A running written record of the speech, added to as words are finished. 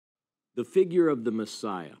The figure of the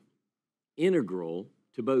Messiah, integral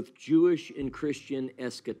to both Jewish and Christian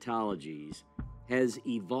eschatologies, has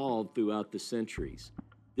evolved throughout the centuries.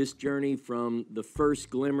 This journey from the first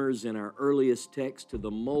glimmers in our earliest text to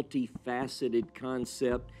the multifaceted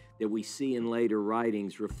concept that we see in later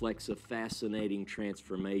writings reflects a fascinating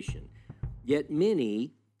transformation. Yet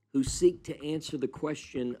many who seek to answer the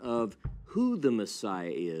question of who the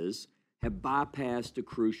Messiah is have bypassed a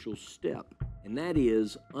crucial step, and that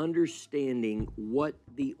is understanding what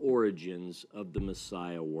the origins of the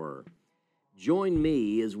Messiah were. Join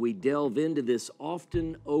me as we delve into this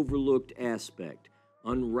often overlooked aspect,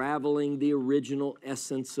 unraveling the original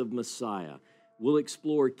essence of Messiah. We'll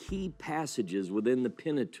explore key passages within the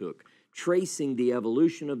Pentateuch, tracing the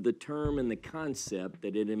evolution of the term and the concept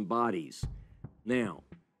that it embodies. Now,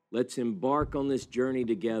 let's embark on this journey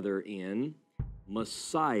together in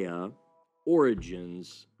Messiah,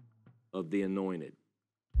 Origins of the Anointed.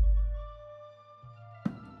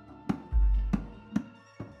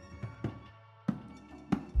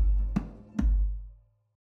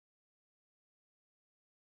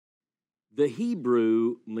 The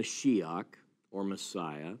Hebrew Mashiach, or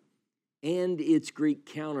Messiah, and its Greek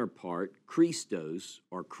counterpart, Christos,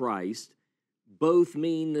 or Christ, both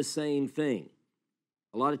mean the same thing.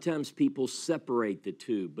 A lot of times people separate the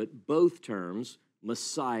two, but both terms,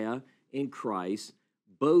 Messiah and Christ,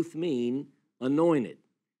 both mean anointed.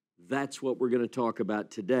 That's what we're going to talk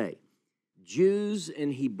about today. Jews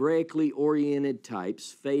and Hebraically oriented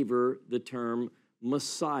types favor the term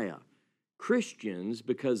Messiah. Christians,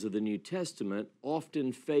 because of the New Testament,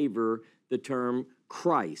 often favor the term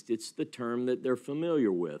Christ. It's the term that they're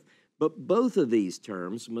familiar with. But both of these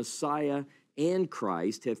terms, Messiah and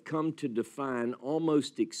Christ, have come to define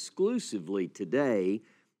almost exclusively today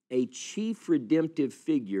a chief redemptive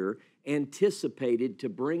figure anticipated to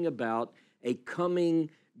bring about a coming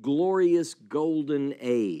glorious golden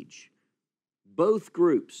age. Both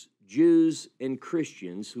groups, Jews and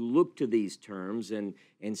Christians, who look to these terms and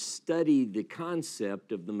study the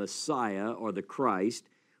concept of the Messiah or the Christ,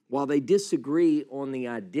 while they disagree on the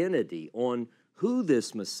identity, on who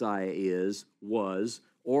this Messiah is, was,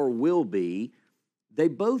 or will be, they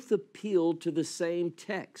both appeal to the same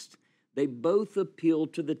text. They both appeal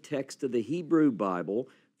to the text of the Hebrew Bible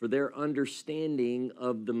for their understanding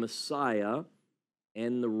of the Messiah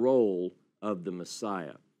and the role of the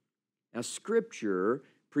Messiah. Now, Scripture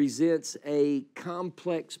presents a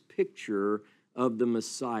complex picture of the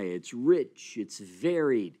Messiah. It's rich, it's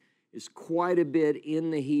varied. There's quite a bit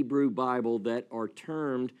in the Hebrew Bible that are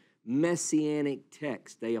termed messianic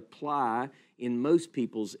texts. They apply in most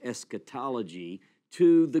people's eschatology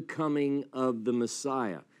to the coming of the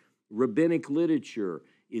Messiah. Rabbinic literature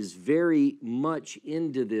is very much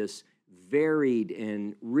into this varied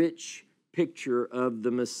and rich picture of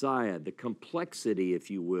the Messiah, the complexity, if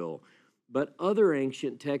you will. But other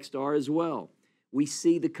ancient texts are as well. We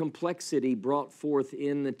see the complexity brought forth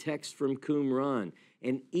in the text from Qumran.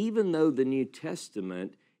 And even though the New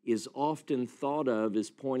Testament is often thought of as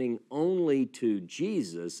pointing only to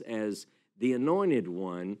Jesus as the Anointed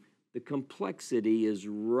One, the complexity is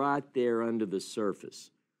right there under the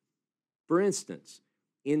surface. For instance,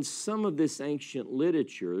 in some of this ancient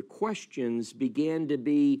literature, questions began to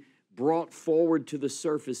be brought forward to the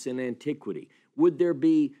surface in antiquity. Would there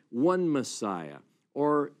be one Messiah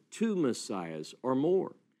or two Messiahs or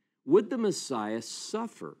more? Would the Messiah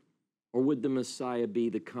suffer, or would the Messiah be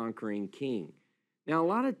the conquering king? Now, a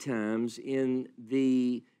lot of times in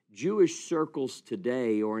the Jewish circles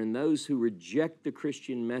today, or in those who reject the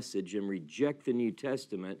Christian message and reject the New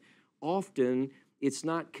Testament, often it's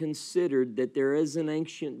not considered that there is an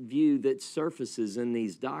ancient view that surfaces in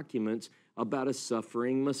these documents about a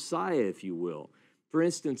suffering Messiah, if you will. For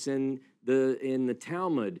instance, in the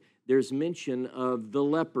Talmud, there's mention of the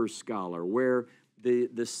leper scholar, where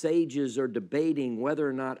the sages are debating whether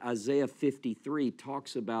or not Isaiah 53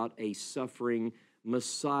 talks about a suffering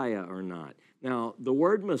Messiah or not. Now, the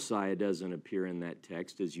word Messiah doesn't appear in that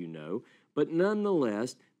text, as you know, but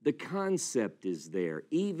nonetheless, the concept is there,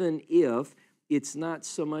 even if it's not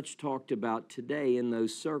so much talked about today in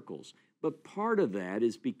those circles. But part of that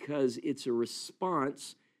is because it's a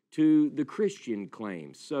response to the Christian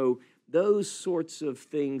claims. So those sorts of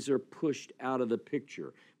things are pushed out of the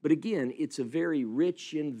picture. But again, it's a very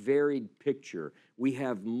rich and varied picture. We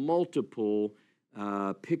have multiple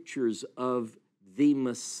pictures of the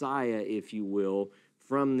Messiah, if you will,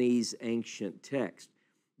 from these ancient texts.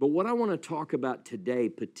 But what I want to talk about today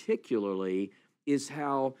particularly is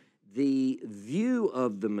how the view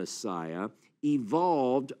of the Messiah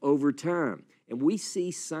evolved over time. And we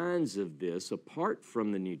see signs of this apart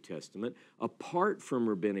from the New Testament, apart from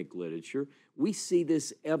rabbinic literature. We see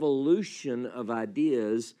this evolution of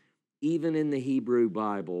ideas even in the Hebrew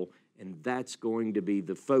Bible, and that's going to be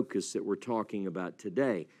the focus that we're talking about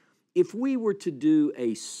today. If we were to do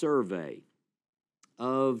a survey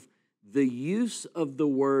of the use of the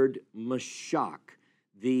word mashak,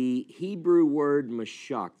 the Hebrew word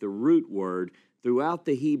mashak, the root word, throughout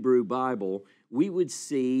the Hebrew Bible, we would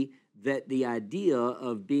see that the idea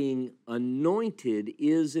of being anointed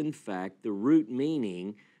is, in fact, the root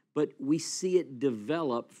meaning, but we see it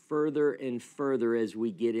develop further and further as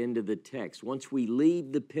we get into the text. Once we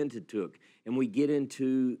leave the Pentateuch and we get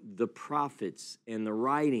into the prophets and the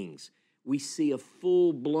writings, we see a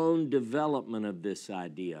full-blown development of this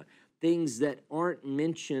idea. Things that aren't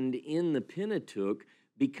mentioned in the Pentateuch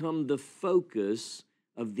become the focus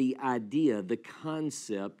of the idea, the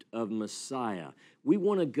concept of Messiah. We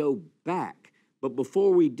want to go back, but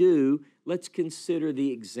before we do, let's consider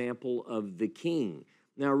the example of the king.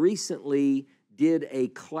 Now, recently did a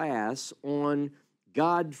class on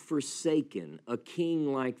God-forsaken, a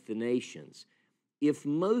king like the nations. If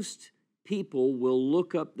most people will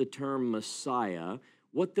look up the term Messiah,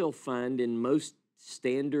 what they'll find in most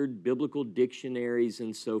standard biblical dictionaries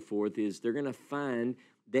and so forth is they're going to find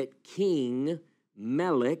that king,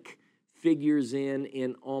 Melech, figures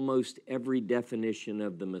in almost every definition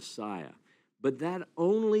of the Messiah. But that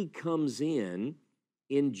only comes in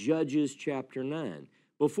Judges chapter 9.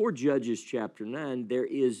 Before Judges chapter 9, there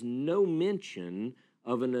is no mention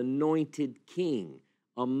of an anointed king,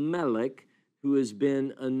 a Melech who has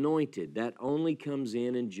been anointed. That only comes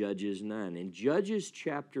in Judges 9. In Judges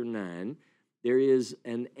chapter 9, there is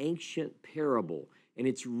an ancient parable, and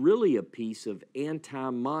it's really a piece of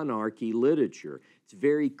anti-monarchy literature. It's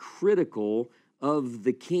very critical of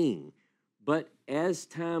the king. But as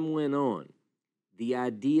time went on, the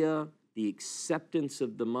idea, the acceptance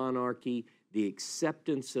of the monarchy, the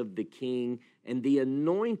acceptance of the king, and the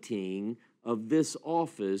anointing of this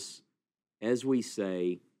office, as we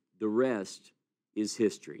say, the rest is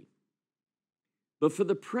history. But for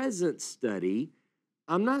the present study,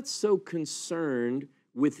 I'm not so concerned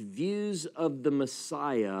with views of the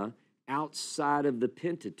Messiah outside of the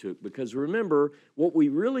Pentateuch, because remember, what we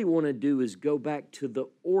really want to do is go back to the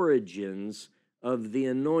origins of the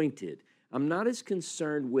anointed. I'm not as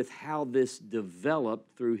concerned with how this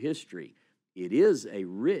developed through history. It is a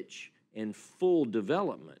rich and full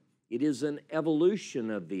development. It is an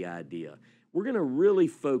evolution of the idea. We're going to really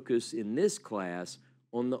focus in this class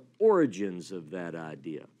on the origins of that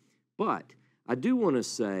idea. But I do want to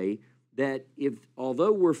say that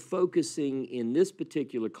although we're focusing in this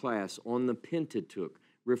particular class on the Pentateuch,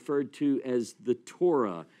 referred to as the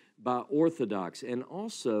Torah by Orthodox, and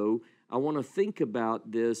also I want to think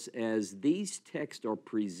about this as these texts are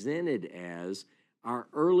presented as our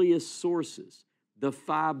earliest sources. The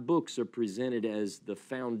 5 books are presented as the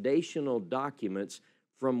foundational documents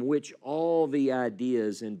from which all the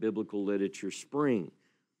ideas in biblical literature spring.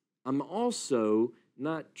 I'm also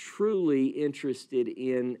not truly interested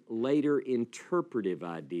in later interpretive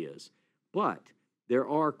ideas, but there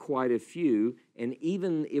are quite a few, and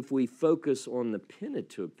even if we focus on the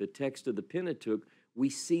Pentateuch, the text of the Pentateuch, we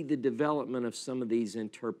see the development of some of these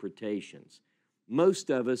interpretations. Most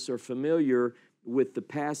of us are familiar with the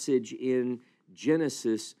passage in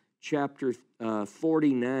Genesis chapter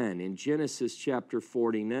 49. In Genesis chapter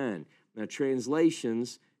 49. Now,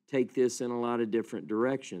 translations take this in a lot of different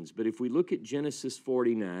directions, but if we look at Genesis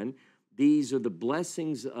 49, these are the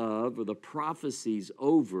blessings of, or the prophecies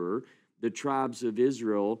over, the tribes of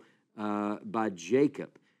Israel by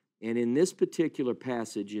Jacob. And in this particular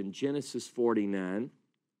passage in Genesis 49,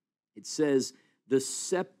 it says, "The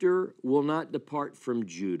scepter will not depart from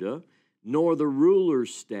Judah, nor the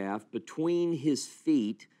ruler's staff between his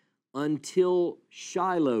feet until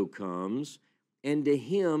Shiloh comes, and to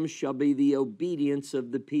him shall be the obedience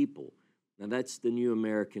of the people." Now that's the New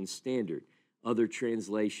American Standard. Other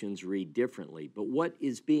translations read differently. But what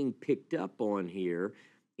is being picked up on here,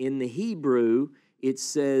 in the Hebrew, it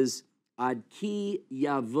says, Ad ki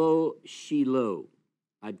yavo Shiloh.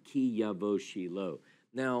 Ad ki yavo Shiloh.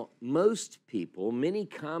 Now, most people, many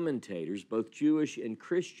commentators, both Jewish and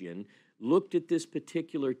Christian, looked at this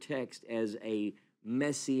particular text as a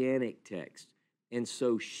messianic text. And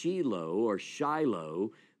so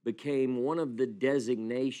Shiloh became one of the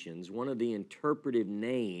designations, one of the interpretive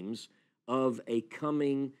names of a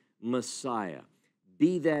coming Messiah.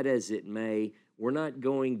 Be that as it may, we're not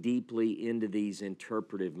going deeply into these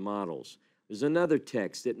interpretive models. There's another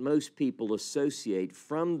text that most people associate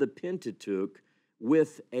from the Pentateuch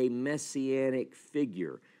with a messianic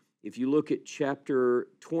figure. If you look at chapter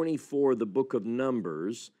 24, the book of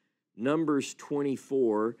Numbers, Numbers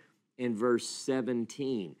 24 and verse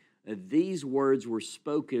 17, these words were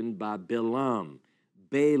spoken by Balaam,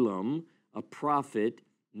 a prophet,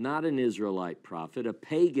 not an Israelite prophet, a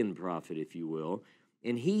pagan prophet, if you will.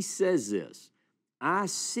 And he says this, I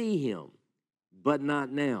see him, but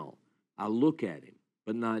not now. I look at him,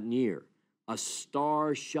 but not near. A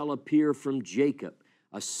star shall appear from Jacob.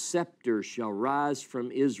 A scepter shall rise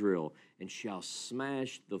from Israel and shall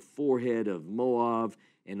smash the forehead of Moab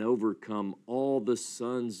and overcome all the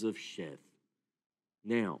sons of Sheth.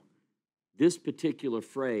 Now, this particular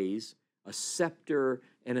phrase, a scepter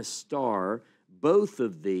and a star, both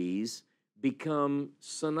of these become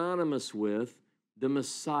synonymous with the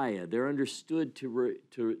Messiah. They're understood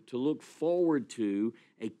to look forward to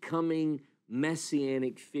a coming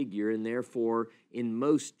messianic figure, and therefore in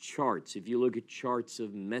most charts, if you look at charts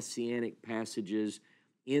of messianic passages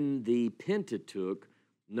in the Pentateuch,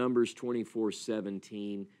 Numbers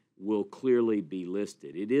 24:17 will clearly be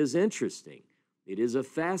listed. It is interesting. It is a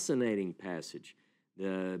fascinating passage.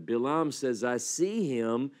 Balaam says, I see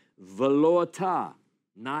him, velo ata,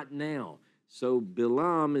 not now. So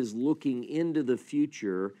Balaam is looking into the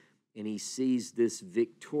future, and he sees this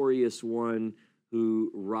victorious one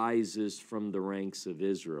who rises from the ranks of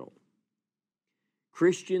Israel.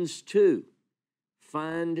 Christians, too,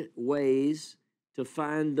 find ways to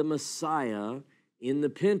find the Messiah in the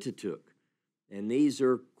Pentateuch, and these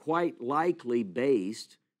are quite likely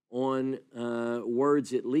based on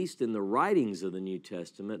words, at least in the writings of the New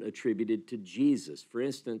Testament, attributed to Jesus. For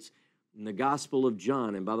instance, in the Gospel of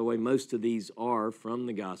John, and by the way, most of these are from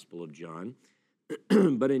the Gospel of John,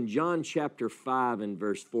 but in John chapter 5 and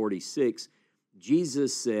verse 46,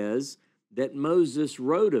 Jesus says that Moses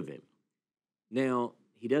wrote of him. Now,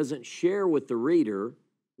 he doesn't share with the reader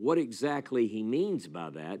what exactly he means by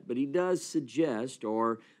that, but he does suggest,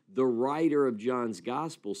 or the writer of John's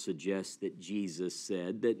Gospel suggests, that Jesus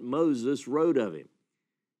said that Moses wrote of him.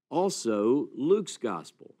 Also, Luke's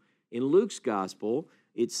Gospel. In Luke's Gospel,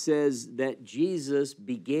 it says that Jesus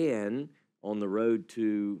began on the road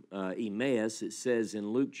to Emmaus. It says in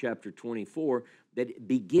Luke chapter 24 that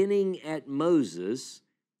beginning at Moses,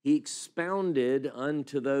 he expounded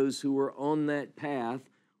unto those who were on that path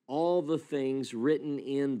all the things written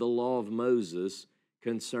in the law of Moses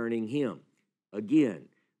concerning him. Again,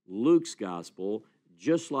 Luke's Gospel,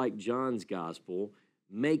 just like John's Gospel,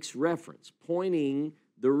 makes reference, pointing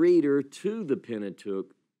the reader to the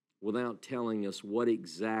Pentateuch without telling us what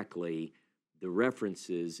exactly the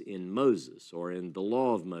references in Moses or in the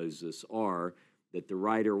law of Moses are that the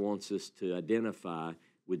writer wants us to identify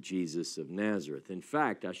with Jesus of Nazareth. In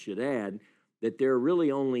fact, I should add that there are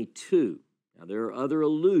really only two. Now, there are other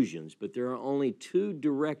allusions, but there are only two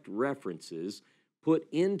direct references put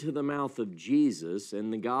into the mouth of Jesus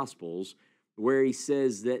in the Gospels where he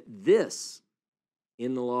says that this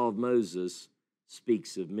in the law of Moses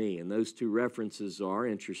speaks of me. And those two references are,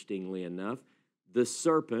 interestingly enough, the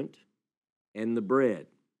serpent and the bread.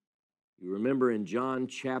 You remember in John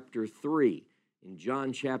chapter 3. In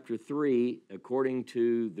John chapter 3, according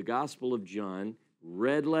to the Gospel of John,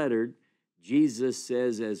 red lettered, Jesus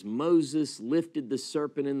says, as Moses lifted the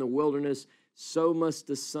serpent in the wilderness, so must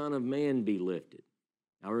the Son of Man be lifted.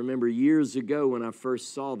 I remember years ago when I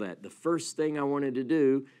first saw that, the first thing I wanted to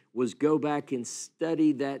do was go back and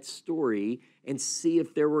study that story and see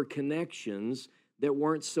if there were connections that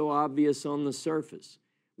weren't so obvious on the surface.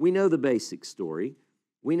 We know the basic story.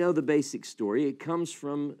 It comes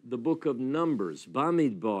from the book of Numbers,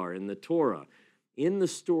 Bamidbar in the Torah. In the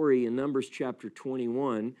story in Numbers chapter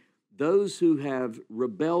 21, those who have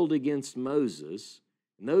rebelled against Moses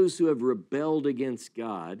and those who have rebelled against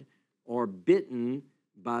God are bitten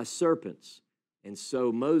by serpents. And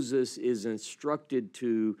so Moses is instructed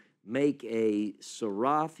to make a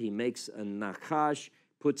saraf. He makes a nakash,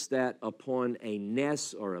 puts that upon a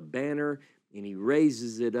nes or a banner, and he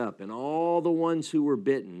raises it up. And all the ones who were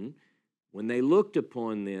bitten, when they looked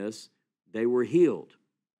upon this, they were healed.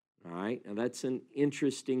 All right? Now, that's an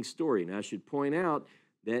interesting story. Now, I should point out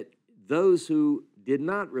that those who did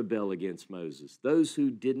not rebel against Moses, those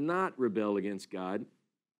who did not rebel against God,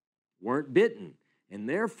 weren't bitten. And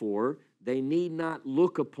therefore, they need not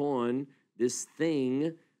look upon this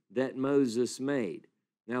thing that Moses made.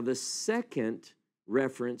 Now, the second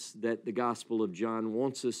reference that the Gospel of John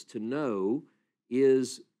wants us to know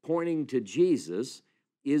is pointing to Jesus,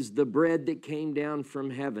 is the bread that came down from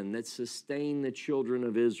heaven that sustained the children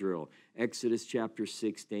of Israel, Exodus chapter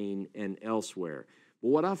 16 and elsewhere. But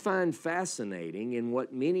what I find fascinating and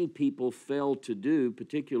what many people fail to do,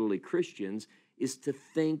 particularly Christians, is to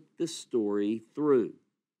think the story through.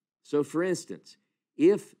 So, for instance,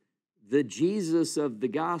 if the Jesus of the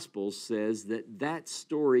Gospel says that that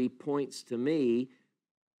story points to me,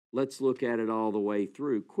 let's look at it all the way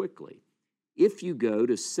through quickly. If you go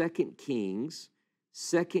to 2 Kings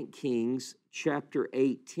chapter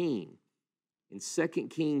 18, in 2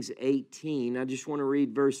 Kings 18, I just want to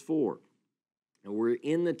read verse 4. And we're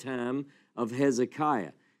in the time of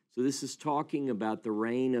Hezekiah. So this is talking about the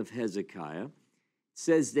reign of Hezekiah. It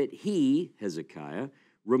says that he, Hezekiah,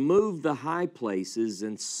 removed the high places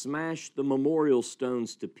and smashed the memorial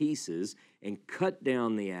stones to pieces and cut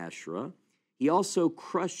down the Asherah. He also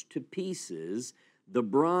crushed to pieces the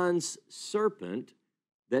bronze serpent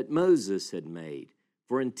that Moses had made.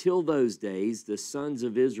 For until those days, the sons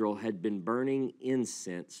of Israel had been burning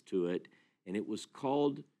incense to it, and it was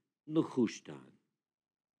called Nehushtan.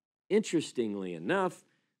 Interestingly enough,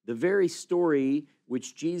 the very story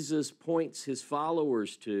which Jesus points his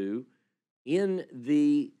followers to in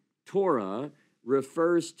the Torah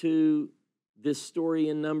refers to this story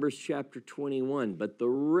in Numbers chapter 21. But the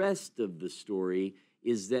rest of the story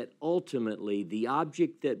is that ultimately the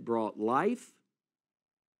object that brought life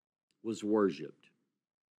was worshiped,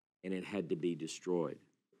 and it had to be destroyed.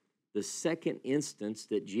 The second instance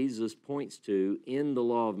that Jesus points to in the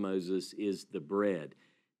law of Moses is the bread.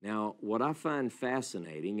 Now, what I find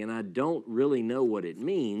fascinating, and I don't really know what it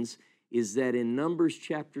means, is that in Numbers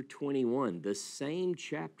chapter 21, the same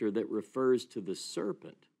chapter that refers to the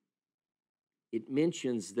serpent, it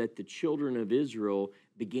mentions that the children of Israel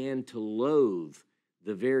began to loathe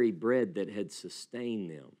the very bread that had sustained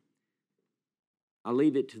them. I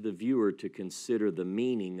leave it to the viewer to consider the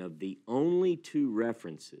meaning of the only two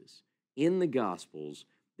references in the Gospels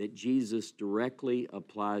that Jesus directly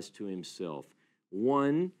applies to himself.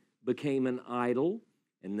 One became an idol,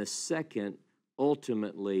 and the second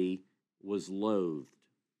ultimately was loathed.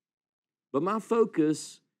 But my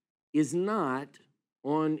focus is not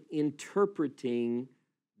on interpreting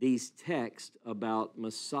these texts about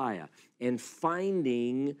Messiah and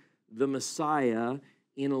finding the Messiah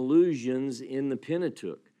in allusions in the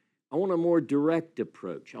Pentateuch. I want a more direct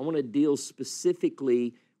approach. I want to deal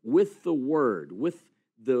specifically with the word, with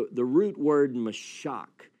the root word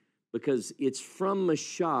mashach, because it's from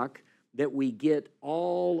mashach that we get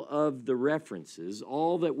all of the references,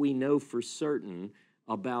 all that we know for certain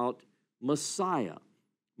about Messiah.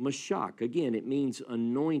 Mashach, again, it means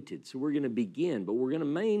anointed. So we're going to begin, but we're going to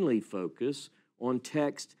mainly focus on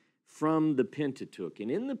text from the Pentateuch.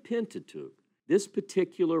 And in the Pentateuch, this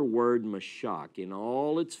particular word mashach in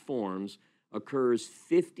all its forms occurs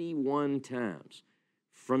 51 times.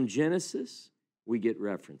 From Genesis, we get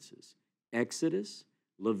references. Exodus,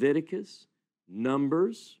 Leviticus,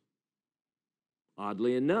 Numbers.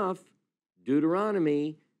 Oddly enough,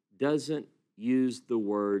 Deuteronomy doesn't use the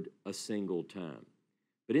word a single time.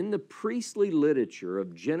 But in the priestly literature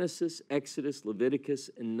of Genesis, Exodus, Leviticus,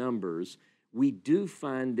 and Numbers, we do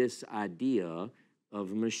find this idea of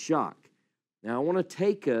mashach. Now, I want to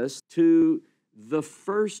take us to the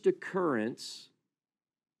first occurrence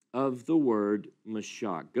of the word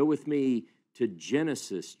mashach. Go with me to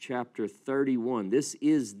Genesis chapter 31. This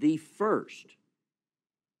is the first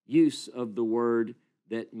use of the word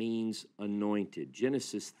that means anointed.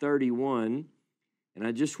 Genesis 31, and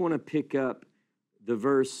I just want to pick up the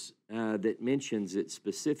verse that mentions it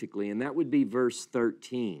specifically, and that would be verse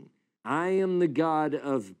 13. I am the God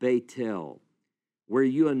of Bethel, where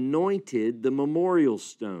you anointed the memorial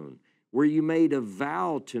stone, where you made a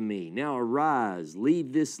vow to me. Now arise,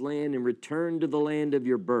 leave this land, and return to the land of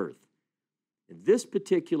your birth. In this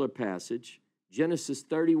particular passage, Genesis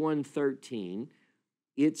 31:13,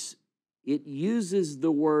 it uses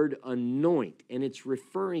the word anoint, and it's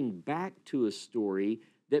referring back to a story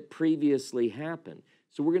that previously happened.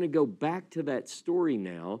 So we're going to go back to that story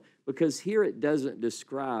now, because here it doesn't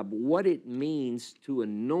describe what it means to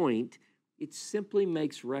anoint. It simply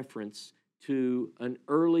makes reference to an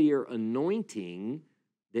earlier anointing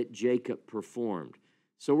that Jacob performed.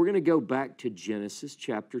 So we're going to go back to Genesis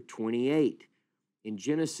chapter 28. In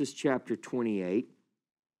Genesis chapter 28,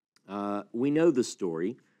 we know the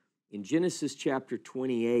story. In Genesis chapter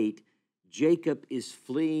 28, Jacob is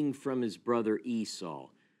fleeing from his brother Esau.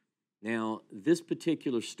 Now, this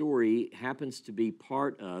particular story happens to be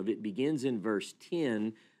part of, it begins in verse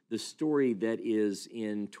 10, the story that is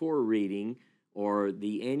in Torah reading, or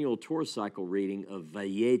the annual Torah cycle reading of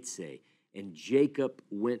Vayetze, and Jacob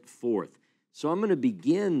went forth. So I'm going to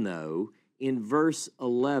begin, though, in verse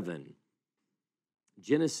 11.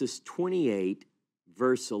 Genesis 28,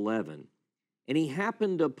 verse 11. And he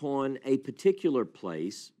happened upon a particular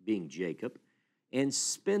place, being Jacob, and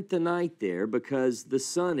spent the night there because the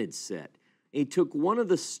sun had set. He took one of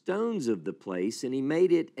the stones of the place, and he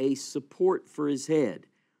made it a support for his head.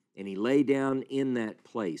 And he lay down in that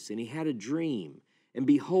place. And he had a dream. And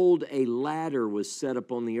behold, a ladder was set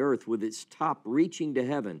up on the earth with its top reaching to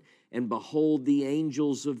heaven. And behold, the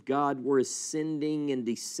angels of God were ascending and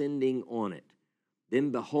descending on it.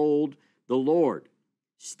 Then behold, the Lord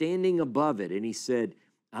standing above it. And he said,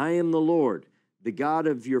 I am the Lord, the God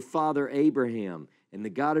of your father Abraham, and the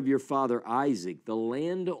God of your father Isaac. The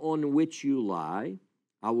land on which you lie,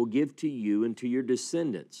 I will give to you and to your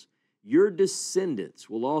descendants. Your descendants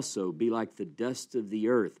will also be like the dust of the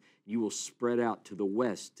earth. You will spread out to the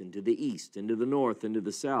west and to the east and to the north and to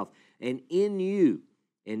the south. And in you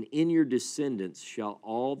and in your descendants shall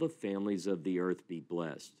all the families of the earth be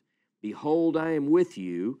blessed. Behold, I am with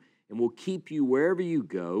you and will keep you wherever you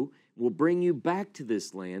go, and will bring you back to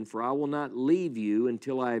this land, for I will not leave you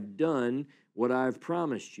until I have done what I have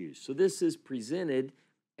promised you. So this is presented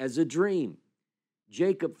as a dream.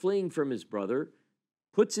 Jacob, fleeing from his brother,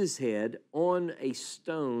 puts his head on a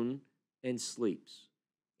stone and sleeps.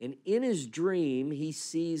 And in his dream, he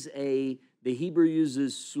sees the Hebrew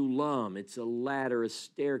uses sulam. It's a ladder, a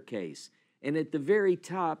staircase. And at the very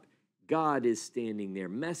top, God is standing there.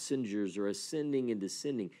 Messengers are ascending and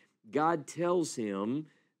descending. God tells him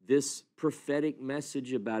this prophetic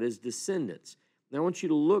message about his descendants. Now, I want you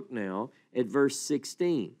to look now at verse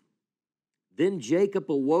 16. Then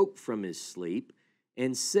Jacob awoke from his sleep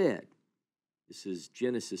and said, this is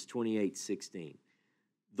Genesis 28:16.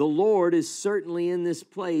 The Lord is certainly in this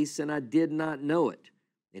place, and I did not know it.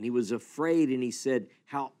 And he was afraid, and he said,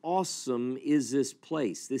 how awesome is this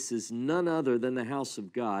place? This is none other than the house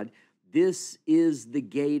of God. This is the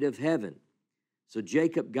gate of heaven. So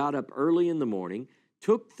Jacob got up early in the morning,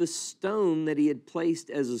 took the stone that he had placed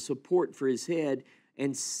as a support for his head,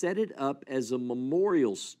 and set it up as a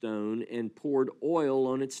memorial stone and poured oil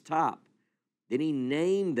on its top. Then he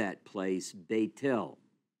named that place Bethel.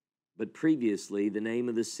 But previously, the name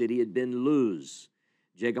of the city had been Luz.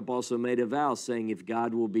 Jacob also made a vow, saying, if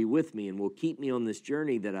God will be with me and will keep me on this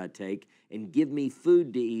journey that I take and give me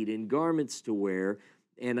food to eat and garments to wear,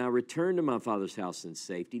 and I return to my father's house in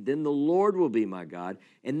safety, then the Lord will be my God,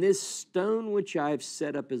 and this stone which I have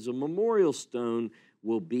set up as a memorial stone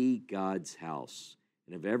will be God's house.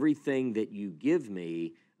 And of everything that you give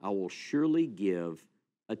me, I will surely give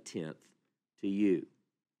a tenth to you.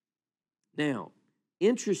 Now,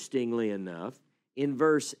 interestingly enough, in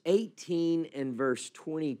verse 18 and verse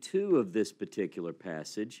 22 of this particular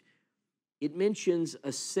passage, it mentions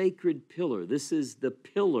a sacred pillar. This is the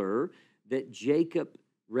pillar that Jacob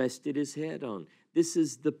rested his head on. This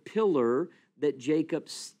is the pillar that Jacob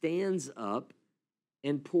stands up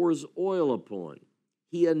and pours oil upon.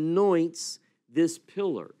 He anoints this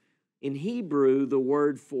pillar. In Hebrew, the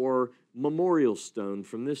word for memorial stone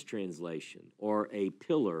from this translation, or a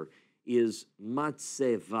pillar, is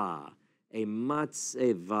matzevah, a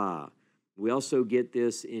matzevah. We also get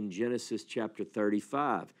this in Genesis chapter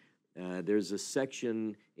 35. There's a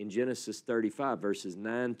section in Genesis 35, verses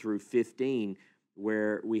 9 through 15,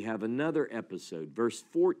 where we have another episode. Verse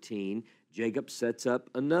 14, Jacob sets up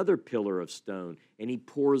another pillar of stone, and he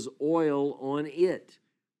pours oil on it.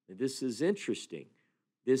 Now, this is interesting.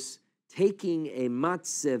 This taking a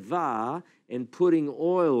matzevah and putting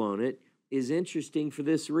oil on it is interesting for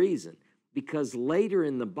this reason, because later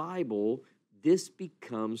in the Bible, this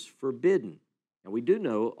becomes forbidden. And we do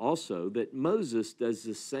know also that Moses does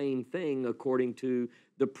the same thing according to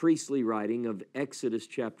the priestly writing of Exodus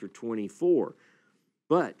chapter 24.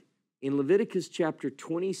 But in Leviticus chapter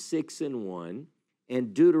 26 and 1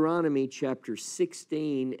 and Deuteronomy chapter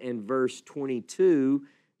 16 and verse 22,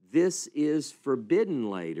 this is forbidden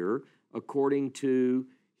later according to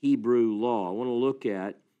Hebrew law.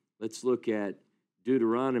 Let's look at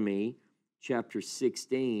Deuteronomy chapter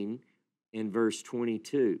 16 and verse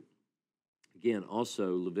 22. Again,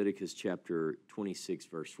 also Leviticus chapter 26,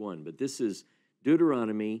 verse 1. But this is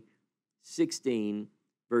Deuteronomy 16,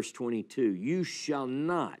 verse 22. You shall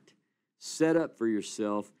not set up for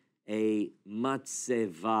yourself a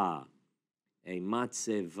matzevah,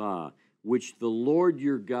 which the Lord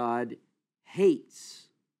your God hates.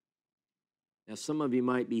 Now, some of you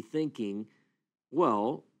might be thinking,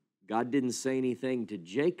 well, God didn't say anything to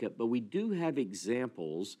Jacob, but we do have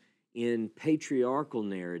examples in patriarchal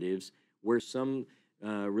narratives where some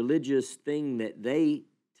religious thing that they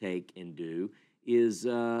take and do is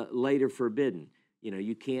later forbidden. You know,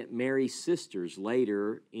 you can't marry sisters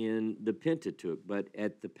later in the Pentateuch, but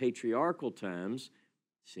at the patriarchal times,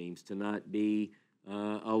 seems to not be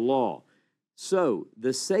a law. So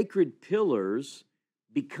the sacred pillars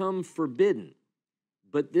become forbidden.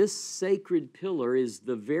 But this sacred pillar is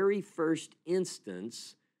the very first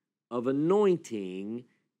instance of anointing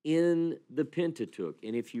in the Pentateuch.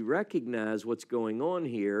 And if you recognize what's going on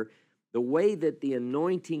here, the way that the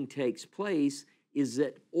anointing takes place is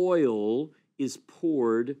that oil is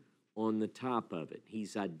poured on the top of it.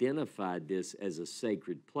 He's identified this as a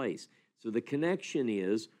sacred place. So the connection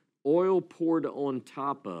is oil poured on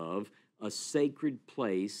top of a sacred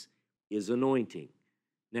place is anointing.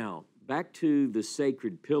 Now, back to the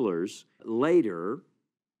sacred pillars. Later,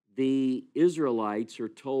 the Israelites are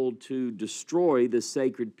told to destroy the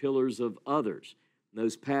sacred pillars of others.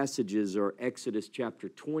 Those passages are Exodus chapter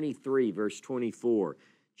 23, verse 24,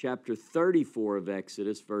 chapter 34 of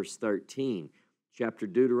Exodus, verse 13, chapter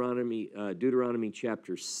Deuteronomy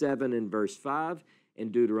chapter 7 and verse 5,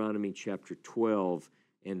 and Deuteronomy chapter 12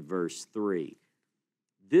 and verse 3.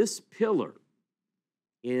 This pillar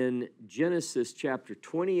in Genesis chapter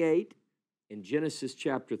 28 and Genesis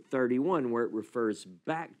chapter 31, where it refers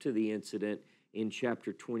back to the incident in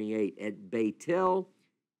chapter 28 at Bethel,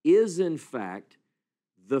 is in fact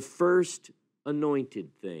the first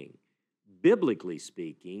anointed thing. Biblically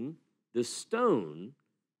speaking, the stone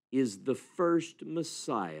is the first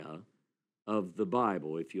Messiah of the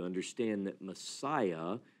Bible, if you understand that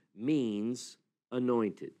Messiah means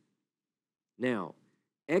anointed. Now,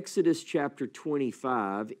 Exodus chapter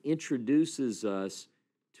 25 introduces us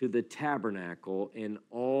to the tabernacle and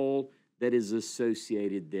all that is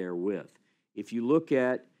associated therewith. If you look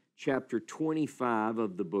at chapter 25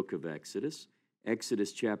 of the book of Exodus,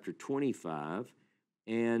 Exodus chapter 25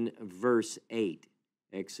 and verse 8,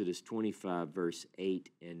 Exodus 25, verse 8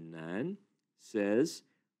 and 9 says,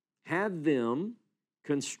 "Have them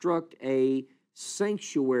construct a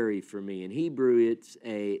sanctuary for me." In Hebrew, it's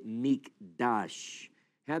a mikdash.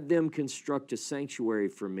 "Have them construct a sanctuary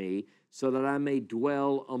for me so that I may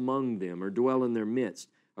dwell among them," or dwell in their midst,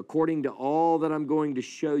 "according to all that I'm going to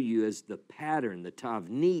show you as the pattern, the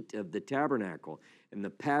tavnit of the tabernacle, and the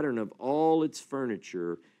pattern of all its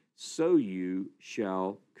furniture, so you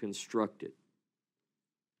shall construct it."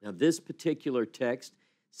 Now, this particular text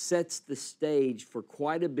sets the stage for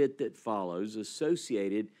quite a bit that follows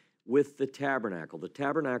associated with the tabernacle. The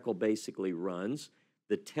tabernacle basically runs,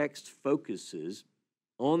 the text focuses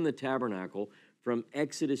on the tabernacle from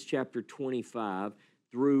Exodus chapter 25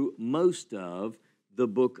 through most of the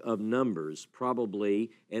book of Numbers,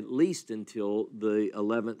 probably at least until the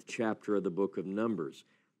 11th chapter of the book of Numbers.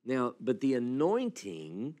 Now, but the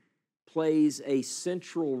anointing plays a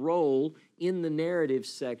central role in the narrative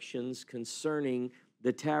sections concerning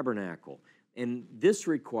the tabernacle. And this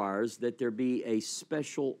requires that there be a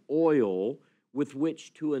special oil with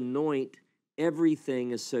which to anoint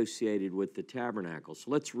everything associated with the tabernacle.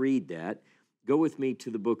 So let's read that. Go with me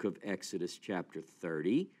to the book of Exodus chapter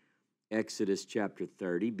 30. Exodus chapter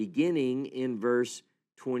 30, beginning in verse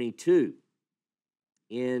 22.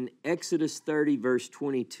 In Exodus 30, verse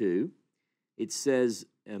 22, it says,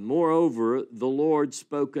 "And moreover, the Lord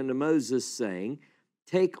spoke unto Moses, saying,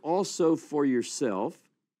 Take also for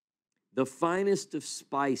yourself the finest of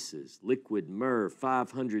spices, liquid myrrh,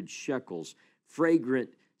 500 shekels,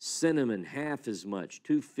 fragrant cinnamon, half as much,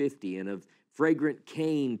 250, and of fragrant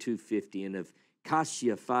cane, 250, and of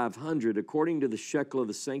cassia, 500, according to the shekel of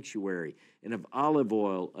the sanctuary, and of olive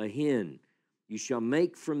oil, a hin. You shall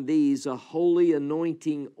make from these a holy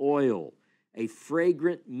anointing oil, a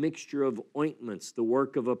fragrant mixture of ointments, the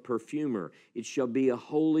work of a perfumer. It shall be a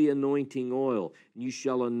holy anointing oil, and you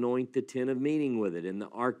shall anoint the tent of meeting with it, and the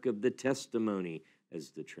ark of the testimony, as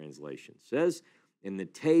the translation says, and the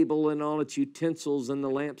table and all its utensils, and the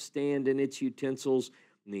lampstand and its utensils,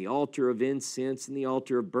 and the altar of incense, and the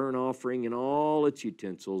altar of burnt offering, and all its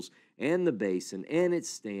utensils, and the basin and its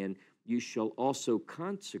stand. You shall also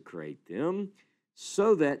consecrate them,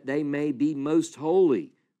 so that they may be most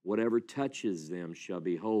holy. Whatever touches them shall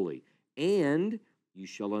be holy. And you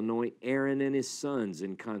shall anoint Aaron and his sons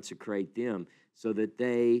and consecrate them, so that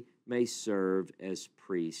they may serve as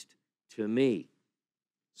priests to me."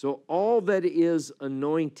 So all that is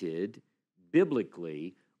anointed,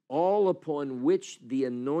 biblically, all upon which the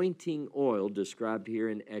anointing oil, described here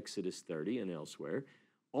in Exodus 30 and elsewhere,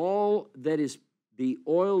 all that is the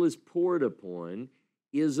oil is poured upon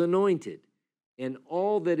is anointed. And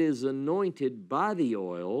all that is anointed by the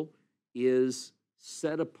oil is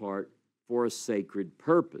set apart for a sacred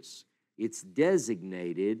purpose. It's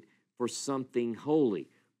designated for something holy.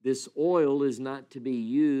 This oil is not to be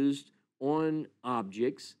used on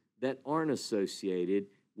objects that aren't associated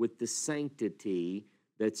with the sanctity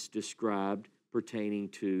that's described pertaining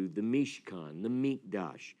to the Mishkan, the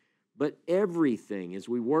Mikdash. But everything, as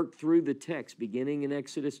we work through the text, beginning in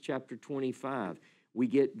Exodus chapter 25, we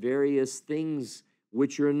get various things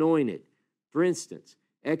which are anointed. For instance,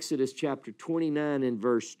 Exodus chapter 29 and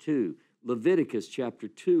verse 2, Leviticus chapter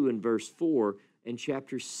 2 and verse 4, and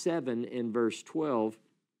chapter 7 and verse 12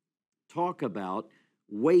 talk about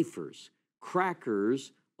wafers,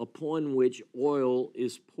 crackers upon which oil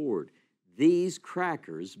is poured. These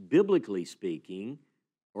crackers, biblically speaking,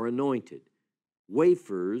 are anointed.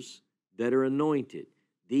 Wafers that are anointed.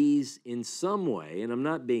 These, in some way, and I'm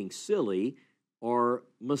not being silly, are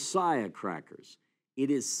Messiah crackers. It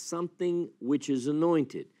is something which is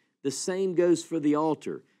anointed. The same goes for the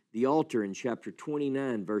altar. The altar in chapter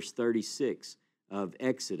 29, verse 36 of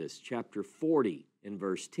Exodus, chapter 40 and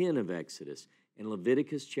verse 10 of Exodus, and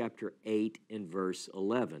Leviticus chapter 8 and verse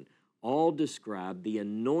 11, all describe the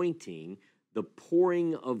anointing, the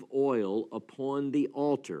pouring of oil upon the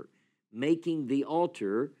altar, making the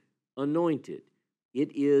altar anointed.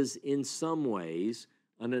 It is in some ways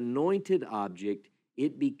an anointed object.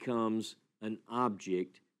 It becomes an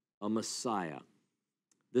object, a Messiah.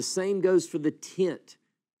 The same goes for the tent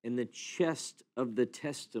and the chest of the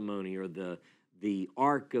testimony, or the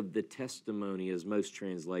ark of the testimony, as most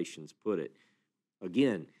translations put it.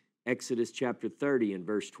 Again, Exodus chapter 30 and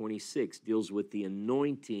verse 26 deals with the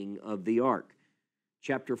anointing of the ark.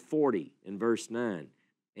 Chapter 40 and verse 9,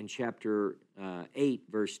 and chapter 8,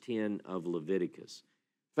 verse 10 of Leviticus.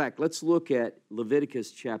 In fact, let's look at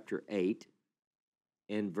Leviticus chapter 8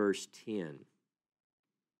 and verse 10.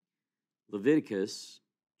 Leviticus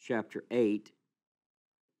chapter 8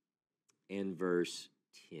 and verse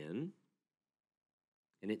 10.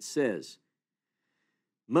 And it says,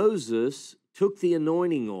 Moses took the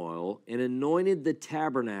anointing oil and anointed the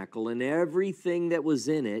tabernacle and everything that was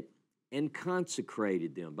in it and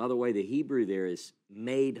consecrated them. By the way, the Hebrew there is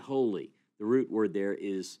made holy. The root word there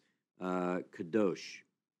is kadosh.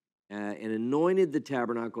 And anointed the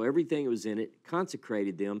tabernacle, everything that was in it,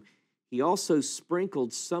 consecrated them. He also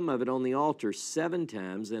sprinkled some of it on the altar 7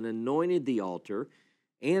 times and anointed the altar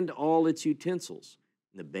and all its utensils,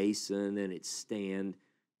 the basin and its stand,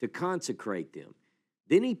 to consecrate them.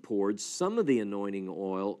 Then he poured some of the anointing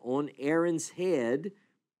oil on Aaron's head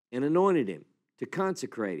and anointed him to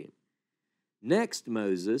consecrate him. Next,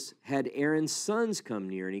 Moses had Aaron's sons come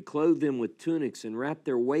near, and he clothed them with tunics and wrapped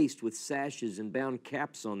their waist with sashes and bound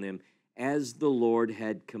caps on them, as the Lord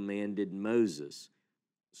had commanded Moses.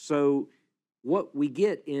 So what we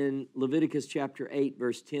get in Leviticus chapter 8,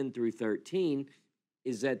 verse 10 through 13,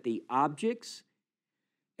 is that the objects,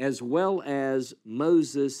 as well as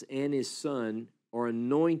Moses and his son, are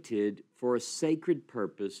anointed for a sacred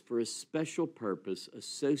purpose, for a special purpose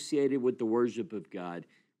associated with the worship of God.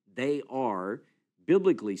 They are,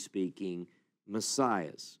 biblically speaking,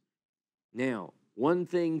 messiahs. Now, one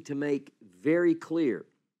thing to make very clear,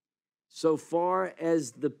 so far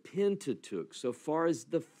as the Pentateuch, so far as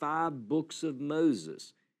the 5 books of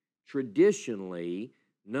Moses, traditionally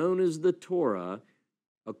known as the Torah,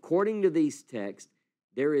 according to these texts,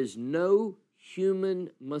 there is no human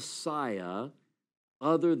Messiah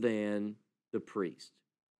other than the priest.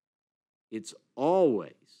 It's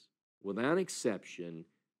always, without exception,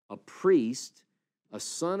 a priest, a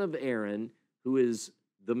son of Aaron, who is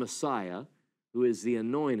the Messiah, who is the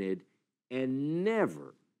anointed, and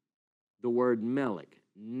never the word Melech,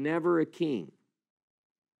 never a king.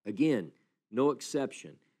 Again, no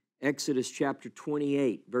exception. Exodus chapter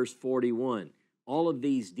 28, verse 41. All of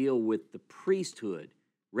these deal with the priesthood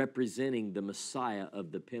representing the Messiah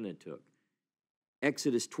of the Pentateuch.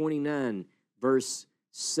 Exodus 29, verse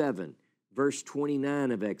 7, verse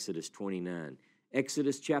 29 of Exodus 29.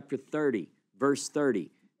 Exodus chapter 30, verse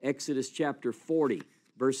 30. Exodus chapter 40,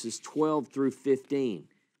 verses 12 through 15.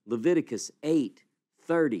 Leviticus 8,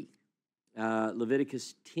 30.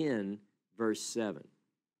 Leviticus 10, verse 7.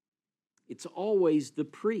 It's always the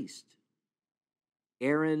priest,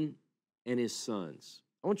 Aaron and his sons.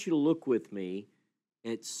 I want you to look with me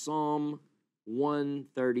at Psalm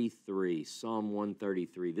 133. Psalm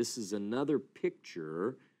 133. This is another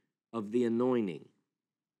picture of the anointing.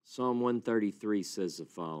 Psalm 133 says the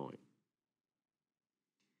following.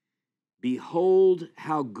 Behold,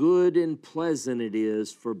 how good and pleasant it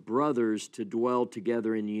is for brothers to dwell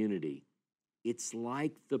together in unity. It's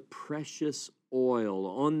like the precious oil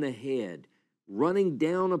on the head, running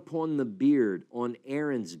down upon the beard, on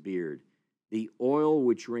Aaron's beard, the oil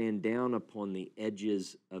which ran down upon the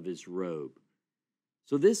edges of his robe.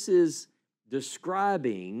 So this is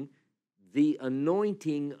describing the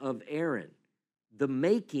anointing of Aaron, the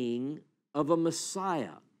making of a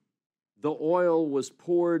Messiah. The oil was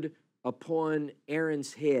poured upon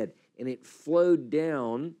Aaron's head, and it flowed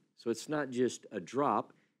down, so it's not just a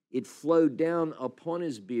drop, It flowed down upon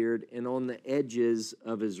his beard and on the edges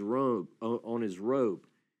of his robe, on his robe.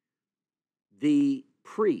 The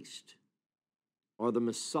priest, or the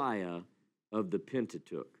Messiah of the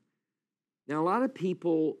Pentateuch. Now, a lot of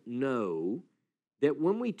people know that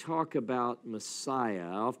when we talk about Messiah,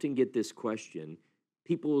 I often get this question.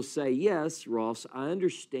 People will say, yes, Ross, I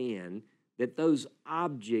understand that those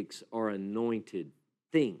objects are anointed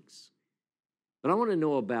things. But I want to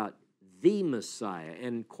know about the Messiah.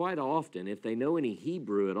 And quite often, if they know any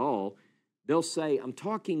Hebrew at all, they'll say, I'm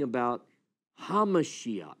talking about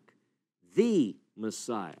HaMashiach, the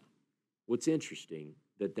Messiah. What's interesting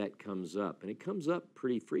that comes up, and it comes up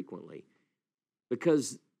pretty frequently,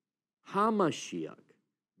 because HaMashiach,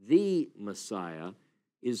 the Messiah,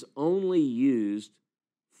 is only used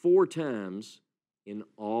 4 times in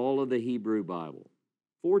all of the Hebrew Bible.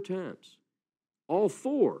 4 times. All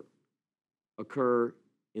 4 occur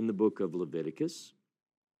in the book of Leviticus.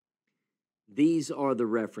 These are the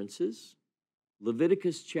references.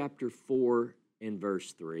 Leviticus chapter 4 and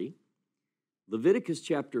verse 3. Leviticus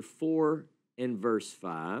chapter 4 and verse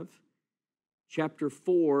 5. Chapter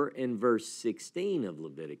 4 and verse 16 of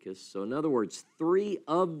Leviticus. So in other words, 3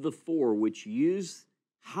 of the 4 which use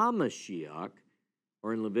HaMashiach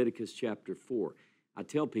are in Leviticus chapter 4. I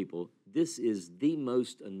tell people, this is the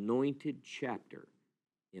most anointed chapter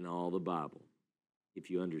in all the Bible. If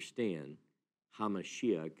you understand,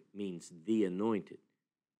 HaMashiach means the anointed.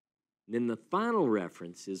 And then the final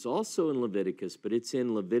reference is also in Leviticus, but it's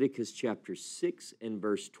in Leviticus chapter 6 and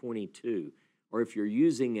verse 22. Or if you're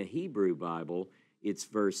using a Hebrew Bible, it's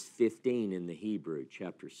verse 15 in the Hebrew,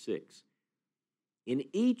 chapter 6. In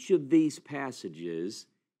each of these passages,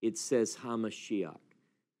 it says HaMashiach,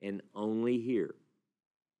 and only here.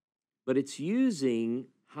 But it's using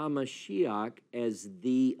HaMashiach as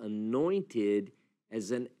the anointed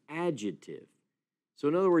as an adjective. So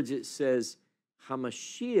in other words, it says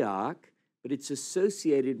HaMashiach, but it's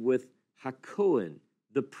associated with HaKohen,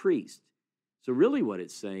 the priest. So really what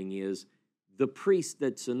it's saying is the priest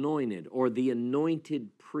that's anointed, or the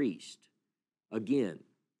anointed priest. Again,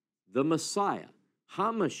 the Messiah,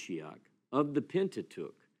 HaMashiach of the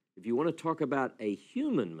Pentateuch. If you want to talk about a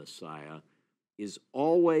human Messiah, is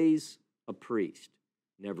always a priest,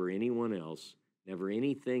 never anyone else, never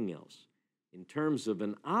anything else. In terms of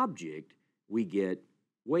an object, we get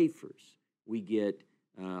wafers. We get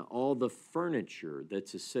all the furniture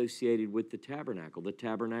that's associated with the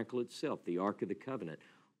tabernacle itself, the Ark of the Covenant.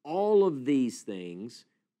 All of these things,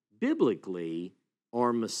 biblically,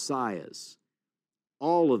 are messiahs.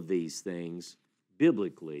 All of these things,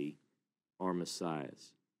 biblically, are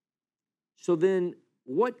messiahs. So then,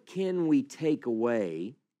 what can we take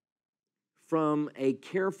away from a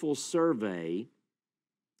careful survey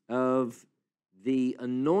of the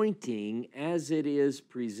anointing as it is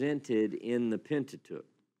presented in the Pentateuch?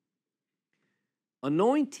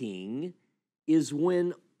 Anointing is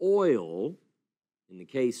when oil, in the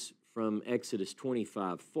case from Exodus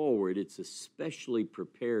 25 forward, it's a specially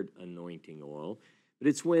prepared anointing oil, but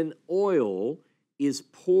it's when oil is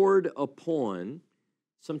poured upon,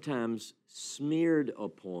 sometimes smeared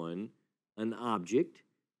upon, an object,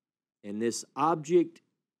 and this object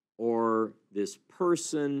or this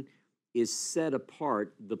person is set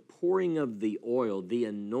apart. The pouring of the oil,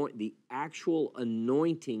 the actual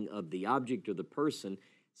anointing of the object or the person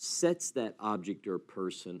sets that object or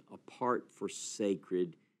person apart for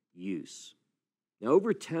sacred use. Now,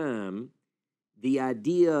 over time, the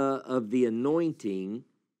idea of the anointing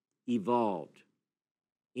evolved.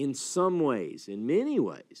 In some ways, in many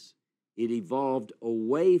ways, it evolved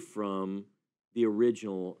away from the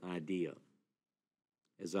original idea.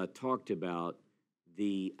 As I talked about,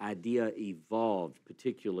 the idea evolved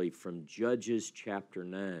particularly from Judges chapter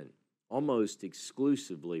 9, almost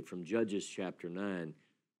exclusively from Judges chapter 9.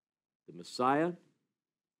 The Messiah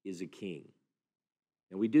is a king.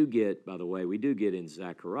 And we do get, by the way, in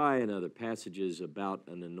Zechariah and other passages about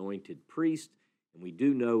an anointed priest, and we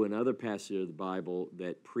do know in other passages of the Bible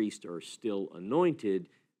that priests are still anointed,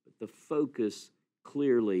 but the focus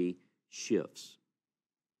clearly shifts.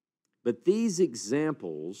 But these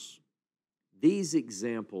examples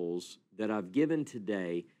that I've given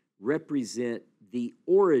today represent the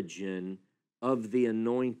origin of the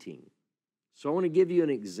anointing. So I want to give you an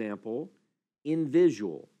example in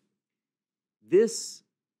visual. This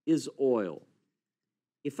is oil.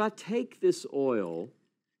 If I take this oil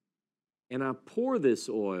and I pour this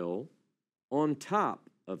oil on top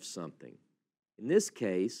of something, in this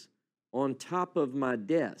case, on top of my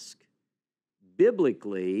desk,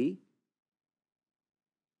 biblically,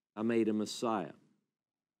 I made a Messiah.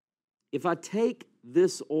 If I take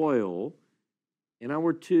this oil and I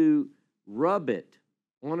were to rub it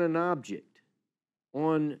on an object,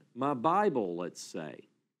 on my Bible, let's say,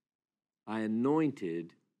 I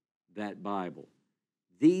anointed that Bible.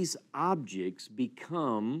 These objects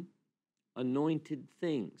become anointed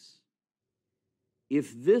things.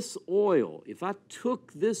 If I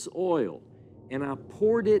took this oil and I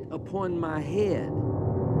poured it upon my head,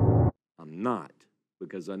 I'm not,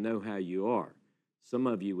 because I know how you are. Some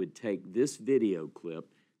of you would take this video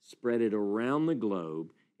clip, spread it around the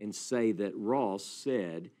globe, and say that Ross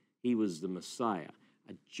said he was the Messiah.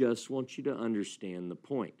 I just want you to understand the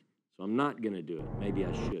point. So I'm not going to do it. Maybe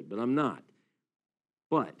I should, but I'm not.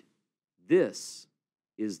 But this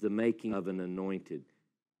is the making of an anointed.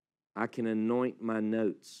 I can anoint my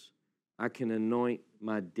notes. I can anoint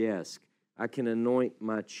my desk. I can anoint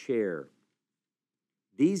my chair.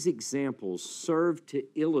 These examples serve to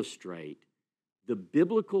illustrate the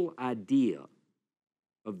biblical idea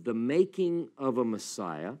of the making of a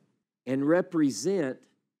Messiah and represent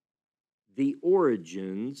the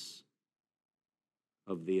origins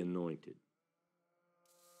of the anointed.